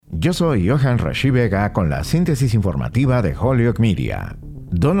Yo soy Johan Rashi Vega con la síntesis informativa de Holyoke Media.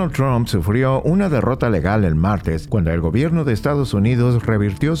 Donald Trump sufrió una derrota legal el martes cuando el gobierno de Estados Unidos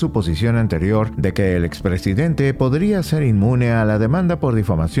revirtió su posición anterior de que el expresidente podría ser inmune a la demanda por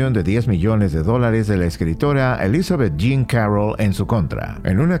difamación de $10 millones de la escritora Elizabeth Jean Carroll en su contra.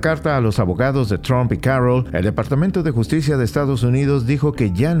 En una carta a los abogados de Trump y Carroll, el Departamento de Justicia de Estados Unidos dijo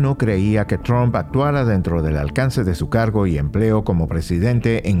que ya no creía que Trump actuara dentro del alcance de su cargo y empleo como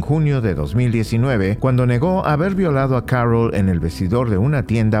presidente en junio de 2019, cuando negó haber violado a Carroll en el vestidor de una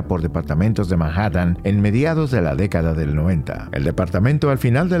tienda por departamentos de Manhattan en mediados de la década del 90. El departamento al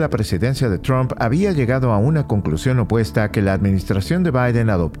final de la presidencia de Trump había llegado a una conclusión opuesta que la administración de Biden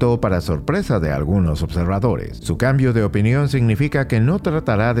adoptó para sorpresa de algunos observadores. Su cambio de opinión significa que no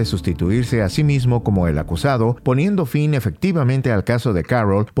tratará de sustituirse a sí mismo como el acusado, poniendo fin efectivamente al caso de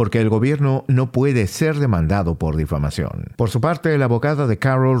Carroll porque el gobierno no puede ser demandado por difamación. Por su parte, la abogada de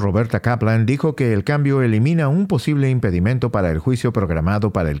Carroll, Roberta Kaplan, dijo que el cambio elimina un posible impedimento para el juicio programado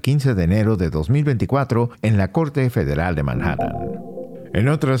para el 15 de enero de 2024 en la Corte Federal de Manhattan. En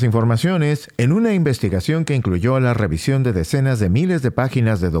otras informaciones, en una investigación que incluyó la revisión de decenas de miles de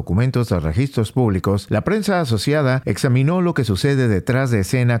páginas de documentos de registros públicos, la Prensa Asociada examinó lo que sucede detrás de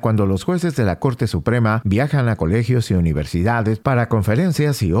escena cuando los jueces de la Corte Suprema viajan a colegios y universidades para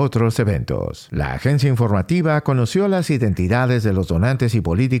conferencias y otros eventos. La agencia informativa conoció las identidades de los donantes y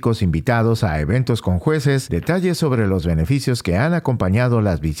políticos invitados a eventos con jueces, detalles sobre los beneficios que han acompañado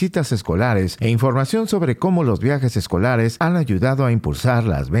las visitas escolares e información sobre cómo los viajes escolares han ayudado a impulsar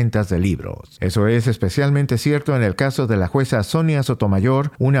las ventas de libros. Eso es especialmente cierto en el caso de la jueza Sonia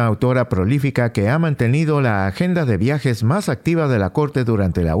Sotomayor, una autora prolífica que ha mantenido la agenda de viajes más activa de la Corte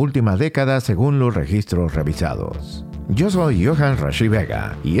durante la última década según los registros revisados. Yo soy Johan Rashi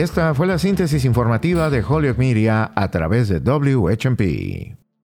Vega y esta fue la síntesis informativa de Holyoke Media a través de WHMP.